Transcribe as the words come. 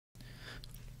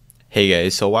Hey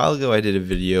guys, so a while ago I did a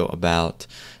video about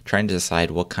trying to decide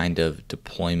what kind of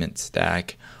deployment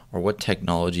stack or what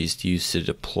technologies to use to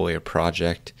deploy a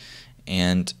project,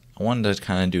 and I wanted to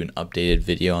kind of do an updated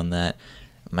video on that.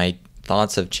 My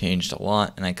thoughts have changed a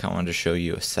lot and I kind of wanted to show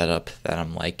you a setup that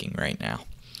I'm liking right now.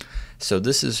 So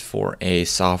this is for a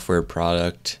software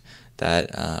product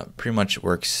that pretty much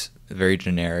works very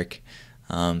generic,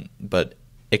 but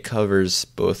it covers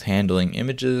both handling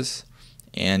images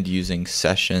and using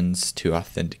sessions to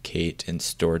authenticate and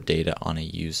store data on a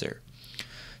user.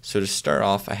 So to start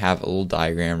off, I have a little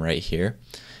diagram right here,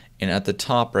 and at the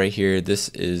top right here, this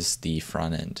is the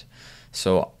front end.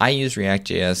 So I use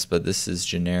React.js, but this is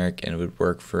generic and it would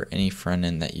work for any front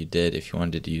end that you did. If you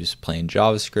wanted to use plain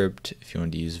JavaScript, if you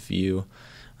wanted to use Vue,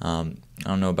 I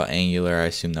don't know about Angular, I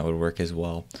assume that would work as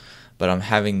well. But I'm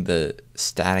having the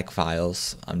static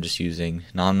files. I'm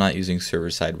not using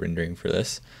server-side rendering for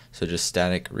this. So just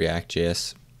static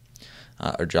React.js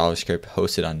or JavaScript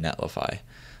hosted on Netlify.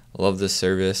 I love this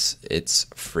service. It's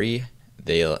free.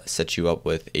 They set you up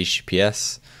with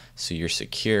HTTPS, so you're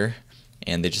secure.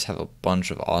 And they just have a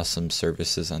bunch of awesome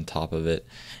services on top of it.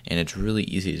 And it's really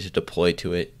easy to deploy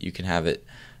to it. You can have it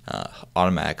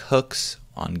automatic hooks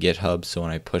on GitHub. So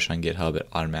when I push on GitHub, it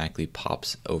automatically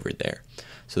pops over there.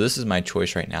 So this is my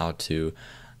choice right now to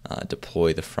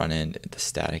deploy the front end, the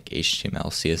static HTML,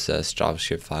 CSS,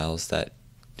 JavaScript files that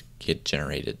get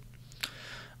generated.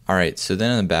 Alright, so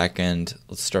then in the back end,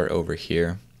 let's start over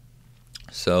here.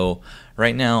 So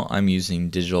right now I'm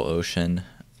using DigitalOcean,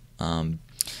 and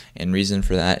reason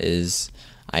for that is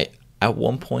I at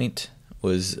one point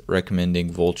was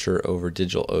recommending Vultr over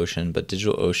DigitalOcean, but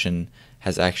DigitalOcean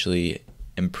has actually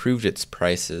improved its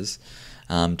prices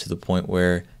to the point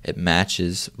where it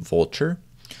matches Vultr,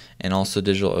 and also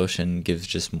DigitalOcean gives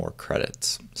just more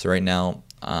credits. So right now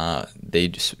they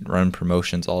just run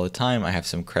promotions all the time. I have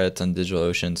some credits on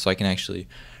DigitalOcean, so I can actually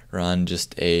run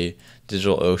just a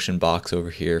DigitalOcean box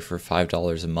over here for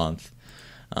 $5 a month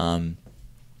and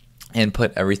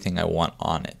put everything I want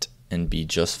on it and be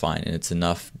just fine. And it's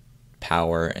enough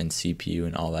power and CPU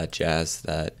and all that jazz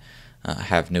that I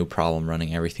have no problem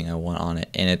running everything I want on it,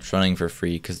 and it's running for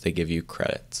free because they give you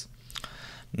credits.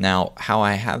 Now, how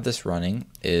I have this running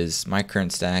is my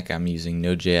current stack. I'm using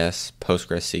Node.js,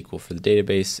 PostgreSQL for the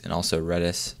database, and also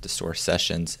Redis to store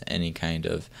sessions, any kind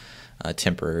of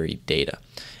temporary data.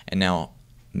 And now,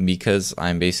 because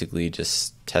I'm basically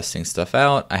just testing stuff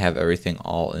out, I have everything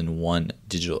all in one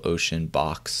DigitalOcean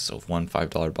box, so one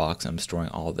 $5 box. I'm storing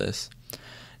all this.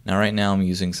 Now right now I'm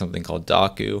using something called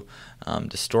Doku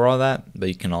to store all that, but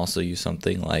you can also use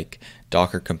something like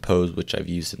Docker Compose, which I've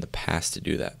used in the past to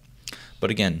do that.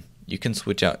 But again, you can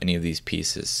switch out any of these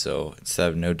pieces. So instead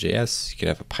of Node.js, you could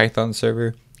have a Python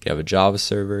server, you could have a Java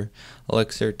server,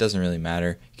 Elixir, it doesn't really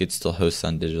matter. You could still host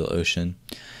on DigitalOcean.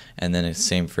 And then it's the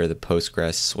same for the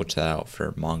Postgres, switch that out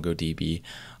for MongoDB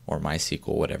or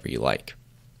MySQL, whatever you like.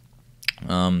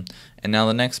 And now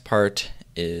the next part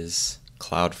is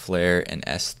CloudFlare and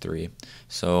S3.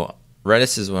 So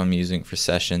Redis is what I'm using for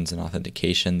sessions and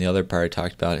authentication. The other part I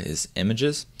talked about is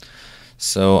images.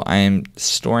 So I am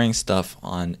storing stuff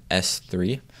on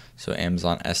S3. So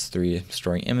Amazon S3,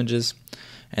 storing images.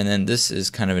 And then this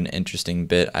is kind of an interesting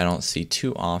bit I don't see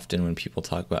too often when people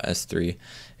talk about S3,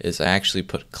 is I actually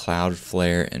put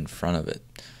CloudFlare in front of it.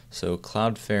 So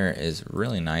CloudFlare is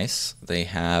really nice. They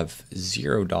have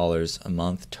 $0 a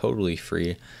month, totally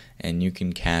free, and you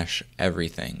can cache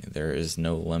everything. There is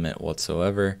no limit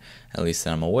whatsoever, at least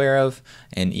that I'm aware of.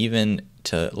 And even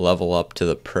to level up to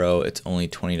the Pro, it's only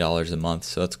 $20 a month,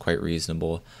 so that's quite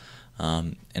reasonable.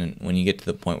 And when you get to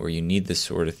the point where you need this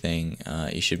sort of thing,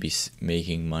 you should be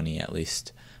making money, at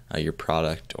least your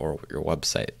product or your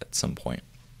website at some point.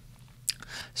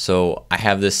 So I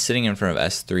have this sitting in front of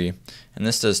S3, and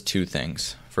this does two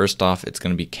things. First off, it's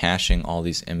going to be caching all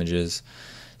these images.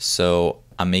 So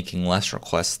I'm making less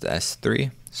requests to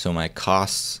S3, so my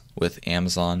costs with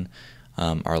Amazon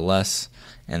are less.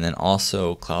 And then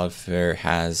also CloudFlare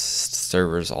has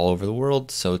servers all over the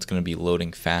world, so it's going to be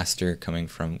loading faster coming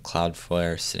from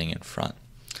CloudFlare sitting in front.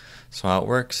 So how it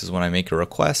works is when I make a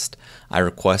request, I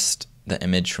request the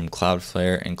image from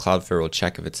CloudFlare, and CloudFlare will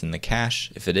check if it's in the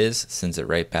cache. If it is, sends it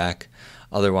right back.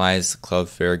 Otherwise,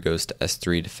 CloudFlare goes to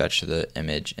S3 to fetch the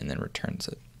image and then returns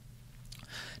it.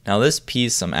 Now this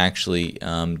piece I'm actually,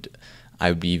 I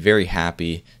would be very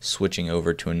happy switching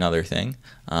over to another thing.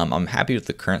 I'm happy with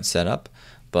the current setup,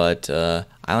 but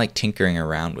I like tinkering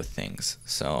around with things.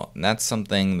 So that's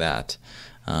something that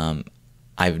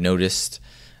I've noticed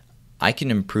I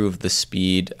can improve the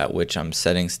speed at which I'm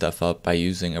setting stuff up by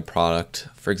using a product,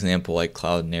 for example, like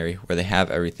CloudNeri, where they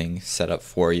have everything set up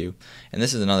for you. And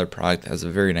this is another product that has a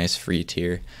very nice free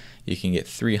tier. You can get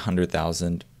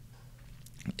 300,000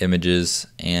 images,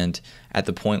 and at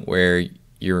the point where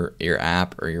your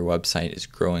app or your website is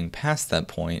growing past that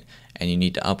point and you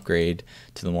need to upgrade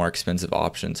to the more expensive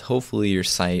options, hopefully your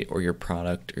site or your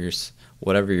product or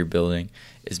whatever you're building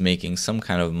is making some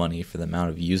kind of money for the amount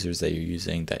of users that you're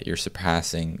using, that you're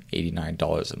surpassing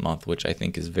 $89 a month, which I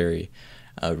think is very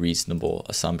reasonable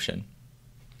assumption.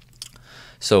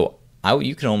 So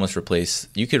you could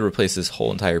replace this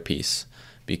whole entire piece,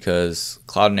 because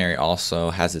CloudNeri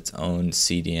also has its own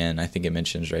CDN. I think it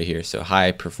mentions right here, so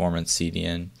high performance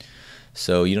CDN.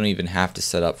 So you don't even have to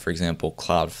set up, for example,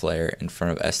 CloudFlare in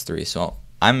front of S3. So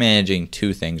I'm managing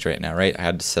two things right now, right? I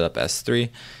had to set up S3,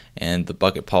 and the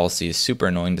bucket policy is super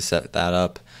annoying to set that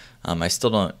up. I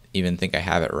still don't even think I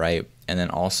have it right. And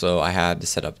then also I had to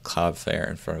set up CloudFlare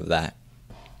in front of that.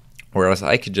 Whereas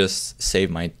I could just save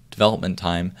my development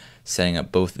time setting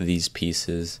up both of these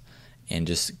pieces and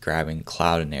just grabbing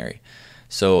CloudNeri.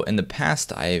 So in the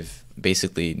past, I've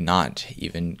basically not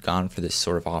even gone for this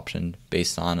sort of option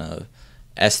based on a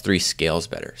S3 scales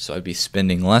better. So I'd be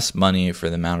spending less money for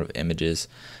the amount of images,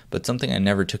 but something I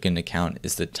never took into account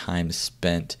is the time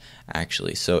spent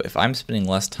actually. So if I'm spending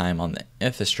less time on the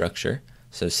infrastructure,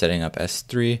 so setting up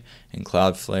S3 and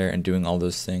CloudFlare and doing all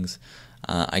those things,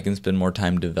 I can spend more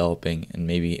time developing and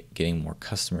maybe getting more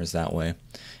customers that way.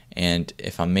 And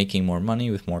if I'm making more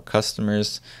money with more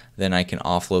customers, then I can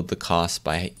offload the cost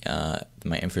by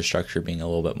my infrastructure being a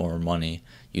little bit more money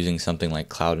using something like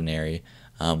CloudNeri,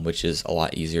 which is a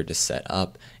lot easier to set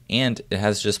up, and it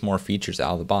has just more features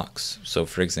out of the box. So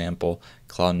for example,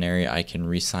 CloudNeri, I can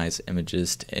resize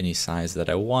images to any size that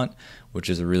I want, which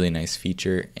is a really nice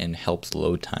feature and helps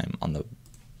load time on the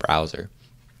browser.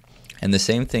 And the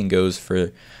same thing goes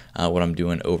for what I'm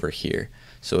doing over here.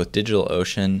 So with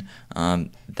DigitalOcean,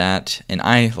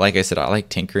 like I said, I like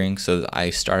tinkering, so I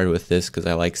started with this because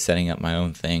I like setting up my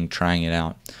own thing, trying it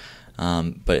out.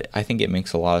 But I think it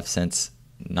makes a lot of sense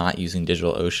not using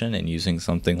DigitalOcean and using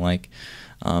something like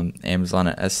Amazon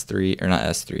S3, or not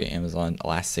S3, Amazon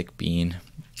Elastic Bean.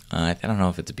 I don't know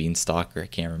if it's a Beanstalk, or I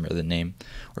can't remember the name.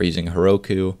 Or using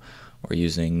Heroku, or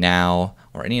using Now,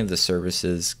 or any of the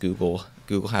services. Google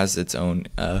has its own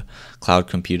cloud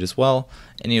compute as well.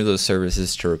 Any of those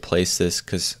services to replace this,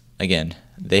 because again,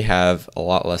 they have a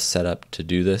lot less setup to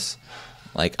do this.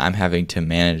 Like I'm having to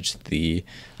manage the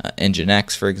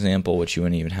Nginx, for example, which you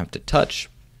wouldn't even have to touch.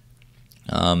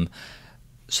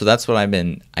 So that's what I've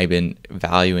been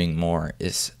valuing more,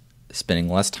 is spending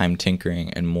less time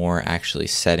tinkering and more actually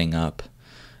setting up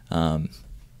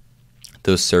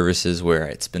those services where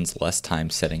it spends less time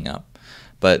setting up.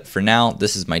 But for now,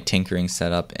 this is my tinkering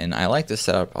setup, and I like this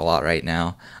setup a lot right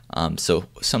now. So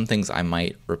some things I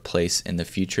might replace in the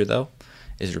future, though,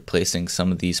 is replacing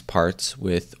some of these parts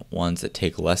with ones that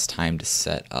take less time to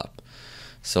set up.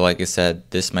 So like I said,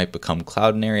 this might become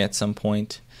CloudNeri at some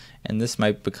point, and this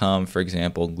might become, for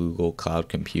example, Google Cloud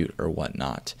Compute or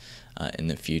whatnot in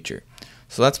the future.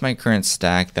 So that's my current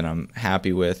stack that I'm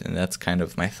happy with, and that's kind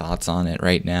of my thoughts on it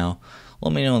right now.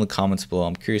 Let me know in the comments below.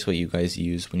 I'm curious what you guys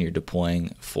use when you're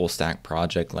deploying a full stack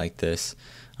project like this.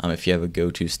 If you have a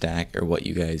go-to stack or what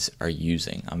you guys are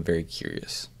using, I'm very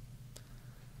curious.